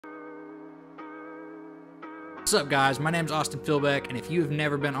What's up, guys? My name's Austin Philbeck, and if you have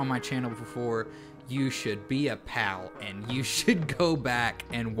never been on my channel before, you should be a pal, and you should go back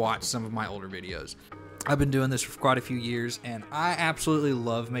and watch some of my older videos. I've been doing this for quite a few years, and I absolutely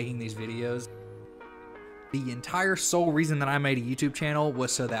love making these videos. The entire sole reason that I made a YouTube channel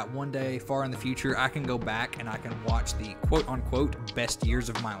was so that one day, far in the future, I can go back and I can watch the quote-unquote best years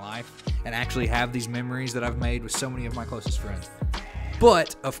of my life and actually have these memories that I've made with so many of my closest friends.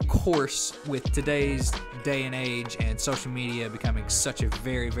 But, of course, with today's day and age and social media becoming such a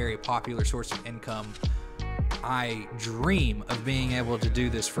very, very popular source of income, I dream of being able to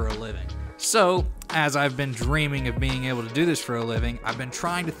do this for a living. So, as I've been dreaming of being able to do this for a living, I've been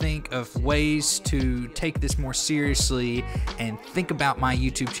trying to think of ways to take this more seriously and think about my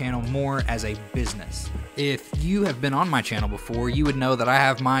YouTube channel more as a business. If you have been on my channel before, you would know that I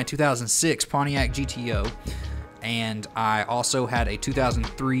have my 2006 Pontiac GTO, and I also had a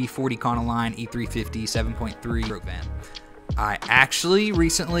 2003 40 Econoline E350 7.3 stroke van. I actually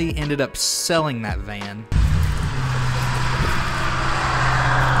recently ended up selling that van.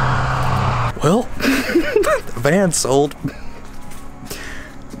 Well, the van sold.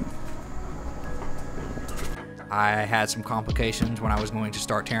 I had some complications when I was going to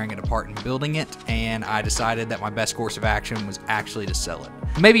start tearing it apart and building it, and I decided that my best course of action was actually to sell it.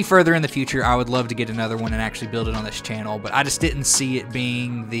 Maybe further in the future, I would love to get another one and actually build it on this channel, but I just didn't see it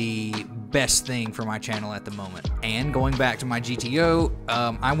being the best thing for my channel at the moment. And going back to my GTO,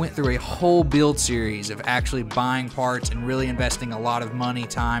 I went through a whole build series of actually buying parts and really investing a lot of money,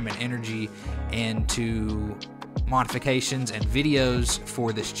 time, and energy into modifications and videos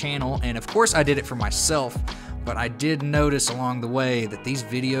for this channel. And of course, I did it for myself, but I did notice along the way that these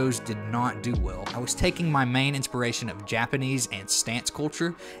videos did not do well. I was taking my main inspiration of Japanese and stance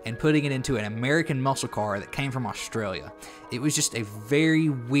culture and putting it into an American muscle car that came from Australia. It was just a very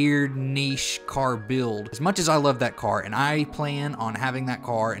weird niche car build. As much as I love that car, and I plan on having that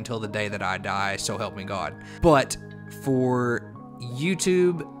car until the day that I die, so help me God. But for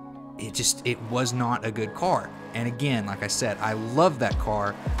YouTube, it was not a good car. And again, like I said, I love that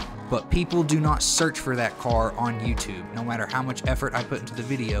car, but people do not search for that car on YouTube. No matter how much effort I put into the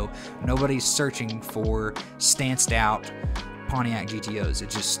video, nobody's searching for stanced out Pontiac GTOs.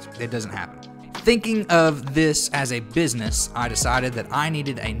 It doesn't happen. Thinking of this as a business, I decided that I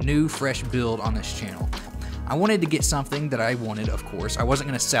needed a new, fresh build on this channel. I wanted to get something that I wanted, of course. I wasn't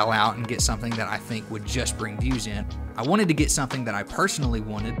going to sell out and get something that I think would just bring views in. I wanted to get something that I personally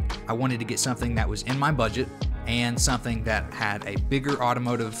wanted. I wanted to get something that was in my budget and something that had a bigger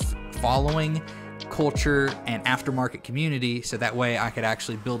automotive following, culture, and aftermarket community, so that way I could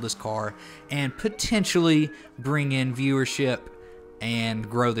actually build this car and potentially bring in viewership and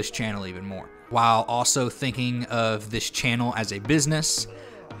grow this channel even more. While also thinking of this channel as a business,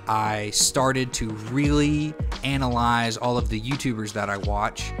 I started to really analyze all of the YouTubers that I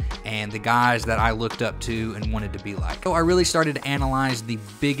watch and the guys that I looked up to and wanted to be like. So I really started to analyze the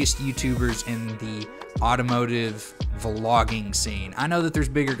biggest YouTubers in the automotive vlogging scene. I know that there's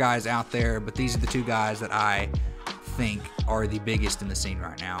bigger guys out there, but these are the two guys that I think are the biggest in the scene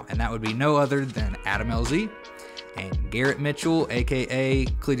right now, and that would be no other than Adam LZ and Garrett Mitchell, aka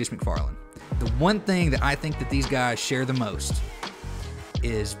Cleetus McFarland. The one thing that I think that these guys share the most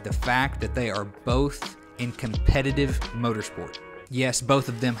is the fact that they are both in competitive motorsport. Yes, both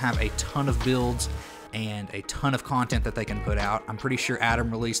of them have a ton of builds and a ton of content that they can put out. I'm pretty sure Adam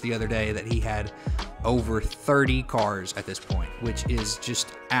released the other day that he had over 30 cars at this point, which is just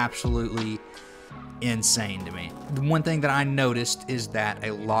absolutely insane to me. The one thing that I noticed is that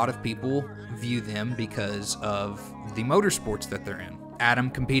a lot of people view them because of the motorsports that they're in.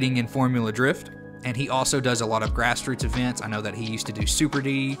 Adam competing in Formula Drift, and he also does a lot of grassroots events. I know that he used to do Super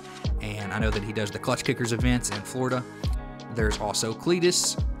D, and I know that he does the Clutch Kickers events in Florida. There's also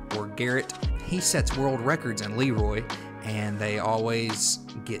Cleetus, or Garrett. He sets world records in Leroy, and they always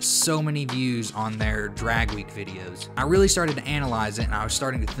get so many views on their drag week videos. I really started to analyze it, and I was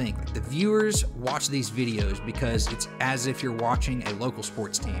starting to think that the viewers watch these videos because it's as if you're watching a local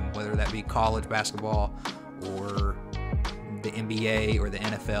sports team, whether that be college basketball or the NBA or the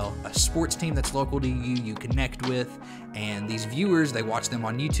NFL, a sports team that's local to you, you connect with, and these viewers, they watch them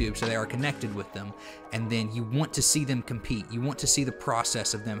on YouTube, so they are connected with them, and then you want to see them compete. You want to see the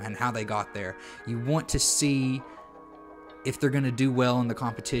process of them and how they got there. You want to see if they're going to do well in the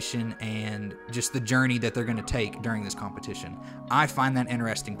competition and just the journey that they're going to take during this competition. I find that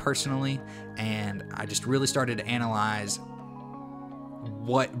interesting personally, and I just really started to analyze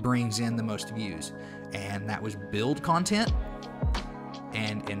what brings in the most views, and that was build content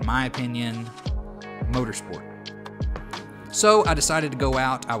and, in my opinion, motorsport. So I decided to go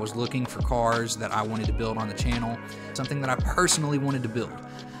out. I was looking for cars that I wanted to build on the channel, something that I personally wanted to build.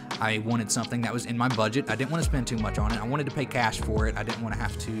 I wanted something that was in my budget. I didn't want to spend too much on it. I wanted to pay cash for it. I didn't want to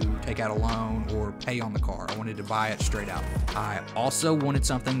have to take out a loan or pay on the car. I wanted to buy it straight out. I also wanted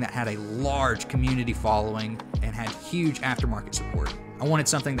something that had a large community following and had huge aftermarket support. I wanted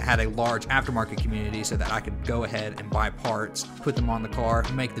something that had a large aftermarket community so that I could go ahead and buy parts, put them on the car,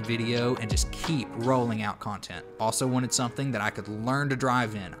 make the video, and just keep rolling out content. Also wanted something that I could learn to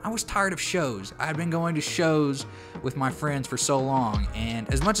drive in. I was tired of shows. I had been going to shows with my friends for so long,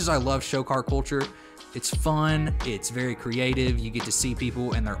 and as much as I love show car culture, it's fun, it's very creative, you get to see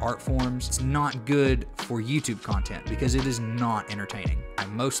people and their art forms. It's not good for YouTube content because it is not entertaining. I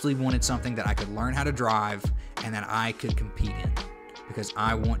mostly wanted something that I could learn how to drive and that I could compete in, because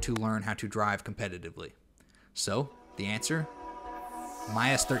I want to learn how to drive competitively. So, the answer, my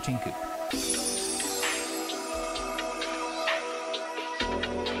S13 Coupe.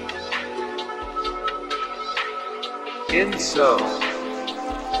 Insto.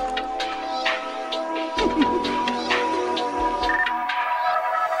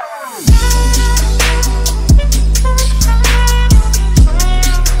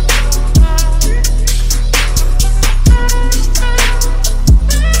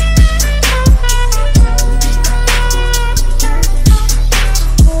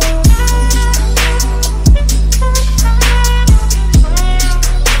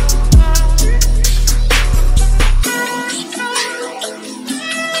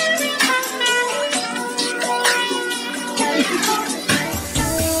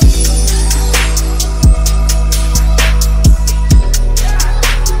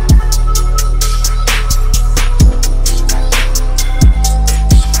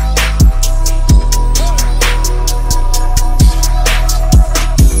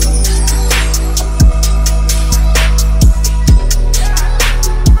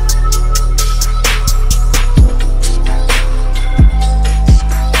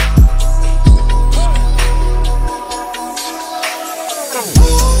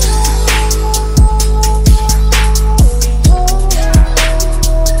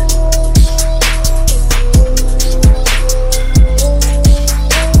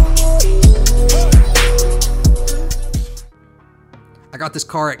 I got this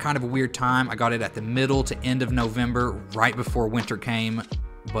car at kind of a weird time. I got it at the middle to end of November, right before winter came,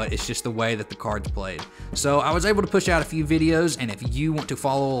 but it's just the way that the cards played. So I was able to push out a few videos, and if you want to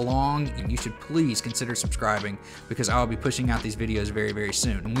follow along, you should please consider subscribing, because I will be pushing out these videos very, very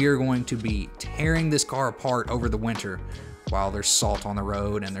soon. And we are going to be tearing this car apart over the winter while there's salt on the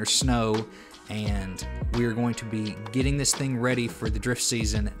road and there's snow, and we are going to be getting this thing ready for the drift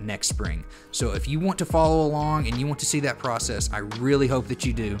season next spring. So if you want to follow along and you want to see that process, I really hope that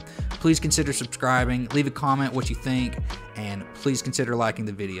you do. Please consider subscribing, leave a comment what you think, and please consider liking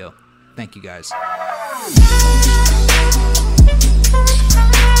the video. Thank you guys.